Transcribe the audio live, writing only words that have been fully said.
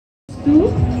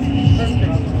2?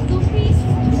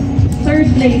 Third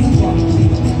place po.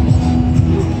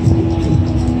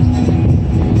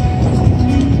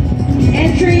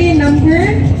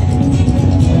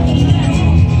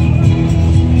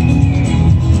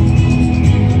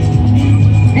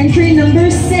 Entry number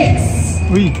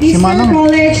 6. Uy, si Eastern Manong.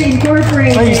 College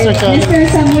Incorporated. Ay, Eastern College. Mr.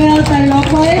 Samuel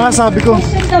Talocoy. Sabi ko.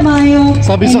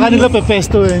 Sabi sa kanila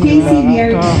pepesto eh.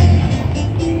 KCBR.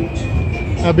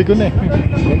 Sabi ko na eh.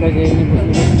 Lagay niyo po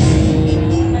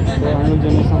ano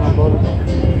dyan sa mga ball.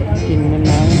 Kinman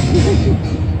namin.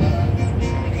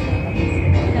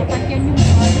 Dapat yan yung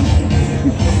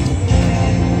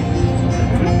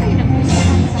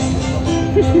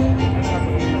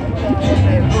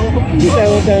Hindi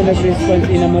tayo nag-response,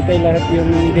 inamatay lahat yung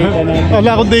data natin. Wala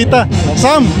akong data.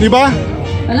 Sam, di ba?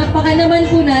 Palakpakan naman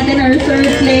po natin our third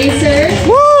placer.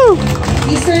 Woo!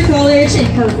 Eastern College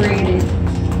Incorporated.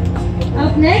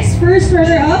 Up next, first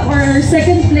runner-up or our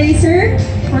second placer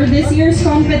for this year's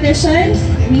competition,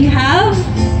 we have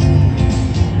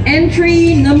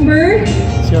entry number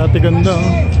Si ate ganda.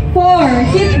 4,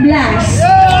 Hit Blast.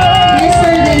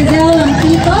 Mr. Denzel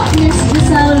Lampito, Miss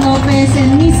Giselle Lopez,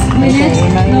 and Miss Gwyneth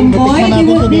Lamboy. They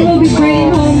will be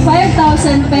bringing home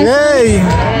 5,000 pesos Yay!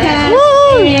 cash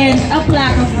and a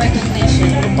plaque of recognition.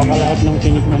 Baka lahat ng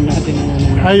tinikman natin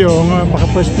Ayo nga, baka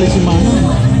first place si Manong.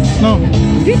 No?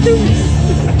 Dito.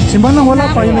 Si Manong wala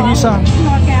pa, yung nag-isa.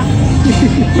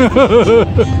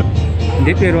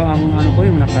 Hindi, pero ang ano ko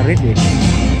yung naka-red eh.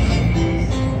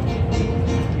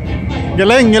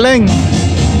 Galing, galing.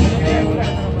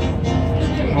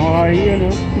 Ay, ano.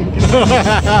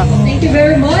 Thank you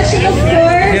very much. And of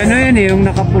course, Yan na yan eh, yung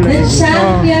nakapula. the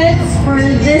champions for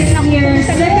this year's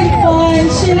second Pon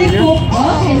Chili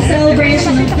Cook-Off in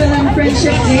celebration of Phil and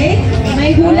Friendship Day.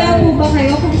 May hula po ba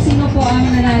kayo kung sino po ang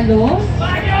nanalo?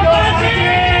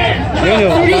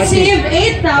 To receive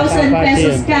 8,000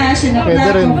 pesos cash and a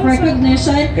plaque of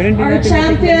recognition, our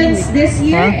champions this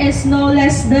year is no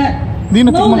less than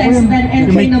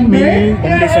entry number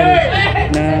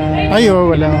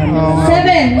Ayo, wala.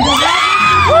 7.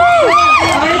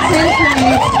 Arts and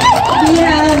Crafts. We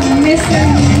have Mr.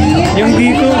 Yung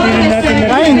dito, hindi natin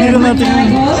Ay, hindi na natin.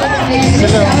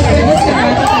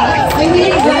 We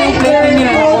need driver,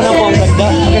 process,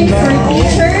 for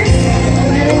teachers.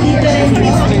 Meron dito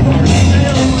rin.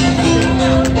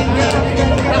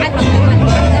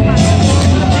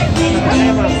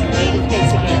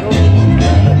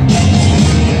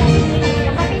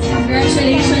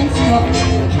 Congratulations po.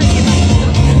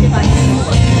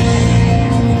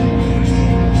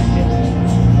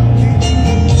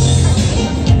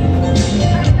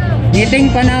 Ngiting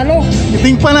panalo.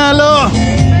 Iting panalo.